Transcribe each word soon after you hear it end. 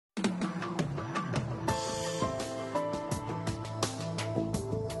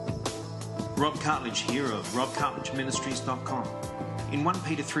Rob Cartledge here of robcartledgeministries.com. In 1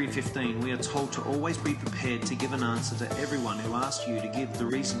 Peter 3:15, we are told to always be prepared to give an answer to everyone who asks you to give the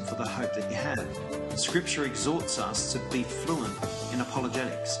reason for the hope that you have. Scripture exhorts us to be fluent in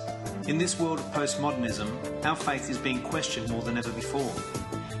apologetics. In this world of postmodernism, our faith is being questioned more than ever before.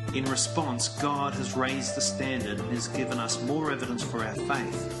 In response, God has raised the standard and has given us more evidence for our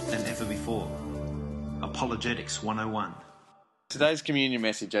faith than ever before. Apologetics 101. Today's communion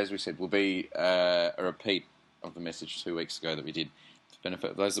message, as we said, will be a repeat of the message 2 weeks ago that we did to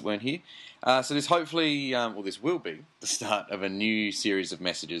benefit those that weren't here. So this hopefully, this will be the start of a new series of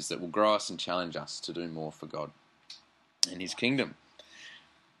messages that will grow us and challenge us to do more for God and His kingdom.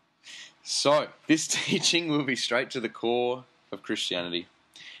 So this teaching will be straight to the core of Christianity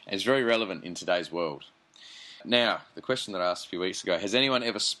and is very relevant in today's world. Now, the question that I asked a few weeks ago, has anyone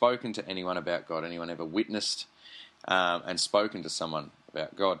ever spoken to anyone about God? Anyone ever witnessed and spoken to someone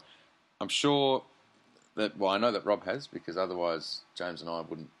about God? I'm sure that, I know that Rob has, because otherwise James and I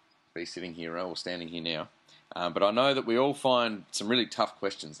wouldn't be sitting here or standing here now. But I know that we all find some really tough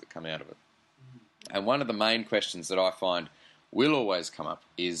questions that come out of it. And one of the main questions that I find will always come up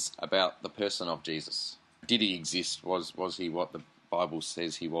is about the person of Jesus. Did he exist? Was he what the Bible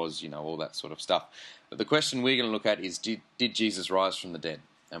says he was? All that sort of stuff. But the question we're going to look at is, did Jesus rise from the dead?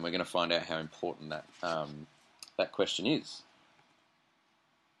 And we're going to find out how important that question is.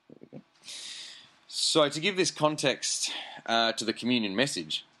 There we go. So to give this context to the communion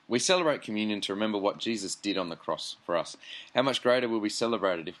message, we celebrate communion to remember what Jesus did on the cross for us. How much greater will we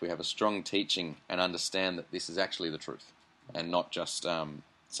celebrate it if we have a strong teaching and understand that this is actually the truth and not just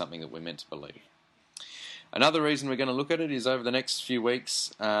something that we're meant to believe. Another reason we're going to look at it is over the next few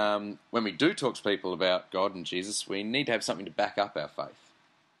weeks, when we do talk to people about God and Jesus, we need to have something to back up our faith.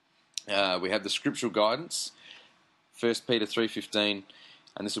 We have the scriptural guidance, 1 Peter 3:15,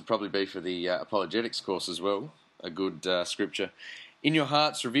 and this will probably be for the apologetics course as well, a good scripture. In your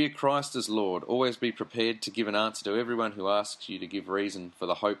hearts revere Christ as Lord. Always be prepared to give an answer to everyone who asks you to give reason for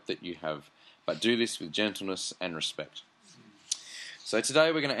the hope that you have, but do this with gentleness and respect. So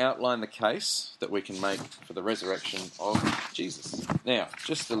today we're going to outline the case that we can make for the resurrection of Jesus. Now,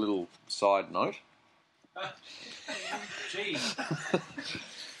 just a little side note. Jeez.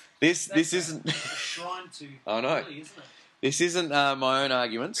 This isn't a shrine to I know. Really, isn't it? This isn't my own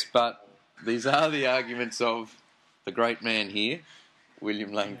arguments, but these are the arguments of the great man here,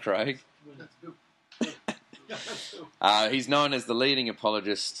 William Lane Craig. He's known as the leading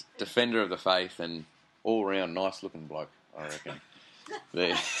apologist, defender of the faith, and all-round nice-looking bloke, I reckon.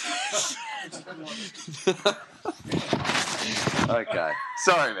 There. Okay.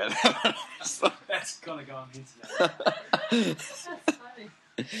 Sorry about that. That's gotta go on the internet. That's funny.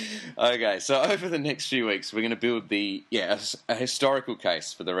 Okay, so over the next few weeks, we're going to build a historical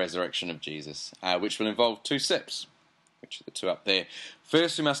case for the resurrection of Jesus, which will involve two steps, which are the two up there.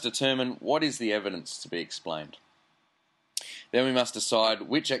 First, we must determine what is the evidence to be explained. Then we must decide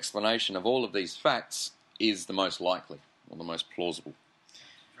which explanation of all of these facts is the most likely or the most plausible.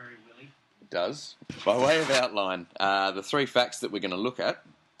 Very willy. It does. By way of outline, the three facts that we're going to look at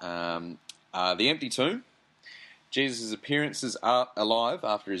are the empty tomb, Jesus' appearances are alive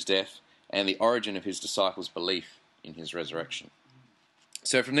after his death, and the origin of his disciples' belief in his resurrection.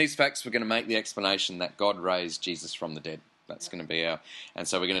 So from these facts, we're going to make the explanation that God raised Jesus from the dead. That's going to be and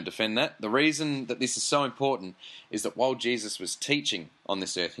so we're going to defend that. The reason that this is so important is that while Jesus was teaching on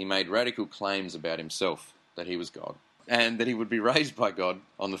this earth, he made radical claims about himself, that he was God, and that he would be raised by God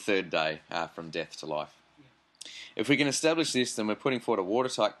on the third day from death to life. If we can establish this, then we're putting forward a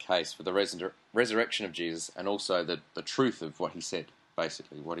watertight case for the resurrection of Jesus and also the truth of what he said,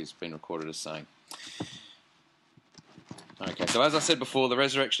 basically, what he's been recorded as saying. Okay, so as I said before, the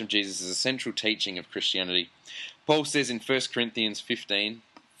resurrection of Jesus is a central teaching of Christianity. Paul says in 1 Corinthians 15,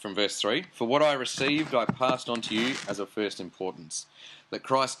 from verse 3, "For what I received I passed on to you as of first importance, that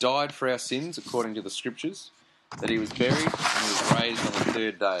Christ died for our sins according to the Scriptures, that he was buried and he was raised on the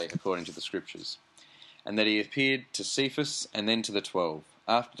third day according to the Scriptures, and that he appeared to Cephas and then to the 12.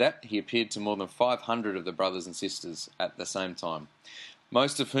 After that, he appeared to more than 500 of the brothers and sisters at the same time,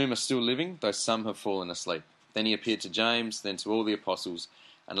 most of whom are still living, though some have fallen asleep. Then he appeared to James, then to all the apostles,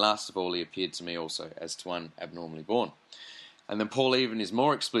 and last of all he appeared to me also, as to one abnormally born." And then Paul even is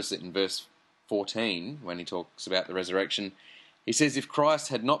more explicit in verse 14, when he talks about the resurrection. He says, "If Christ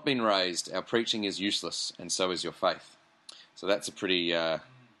had not been raised, our preaching is useless, and so is your faith." So that's a pretty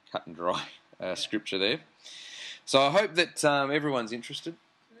cut and dry scripture there. So I hope that everyone's interested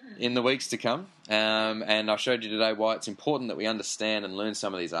in the weeks to come, and I showed you today why it's important that we understand and learn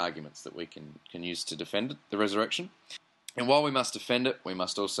some of these arguments that we can use to defend it, the resurrection. And while we must defend it, we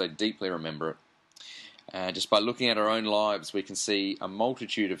must also deeply remember it. Just by looking at our own lives, we can see a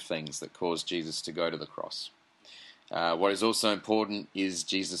multitude of things that caused Jesus to go to the cross. What is also important is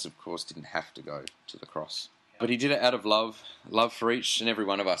Jesus, of course, didn't have to go to the cross. But he did it out of love for each and every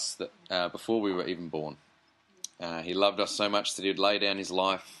one of us that before we were even born. He loved us so much that he'd lay down his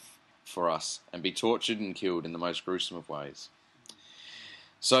life for us and be tortured and killed in the most gruesome of ways.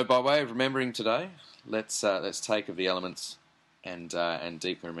 So by way of remembering today, let's take of the elements and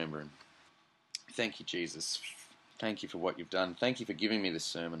deeply remember him. Thank you, Jesus. Thank you for what you've done. Thank you for giving me this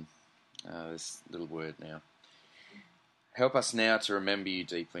sermon, this little word now. Help us now to remember you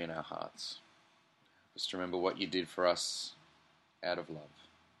deeply in our hearts. Help us to remember what you did for us out of love.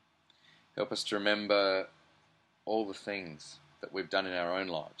 Help us to remember all the things that we've done in our own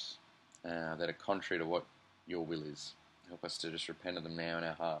lives that are contrary to what your will is. Help us to just repent of them now in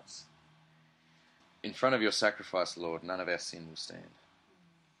our hearts. In front of your sacrifice, Lord, none of our sin will stand.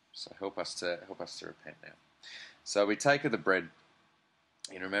 So help us to repent now. So we take of the bread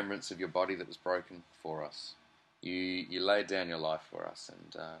in remembrance of your body that was broken for us. You laid down your life for us,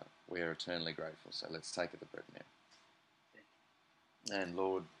 and we are eternally grateful. So let's take of the bread now. And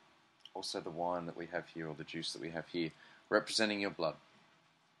Lord, also the wine that we have here, or the juice that we have here, representing your blood.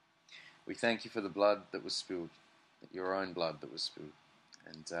 We thank you for the blood that was spilled, your own blood that was spilled,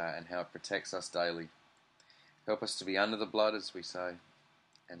 and how it protects us daily. Help us to be under the blood, as we say,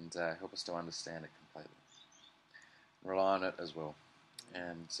 and help us to understand it completely. Rely on it as well.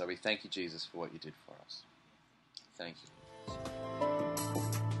 And so we thank you, Jesus, for what you did for us. Thank you.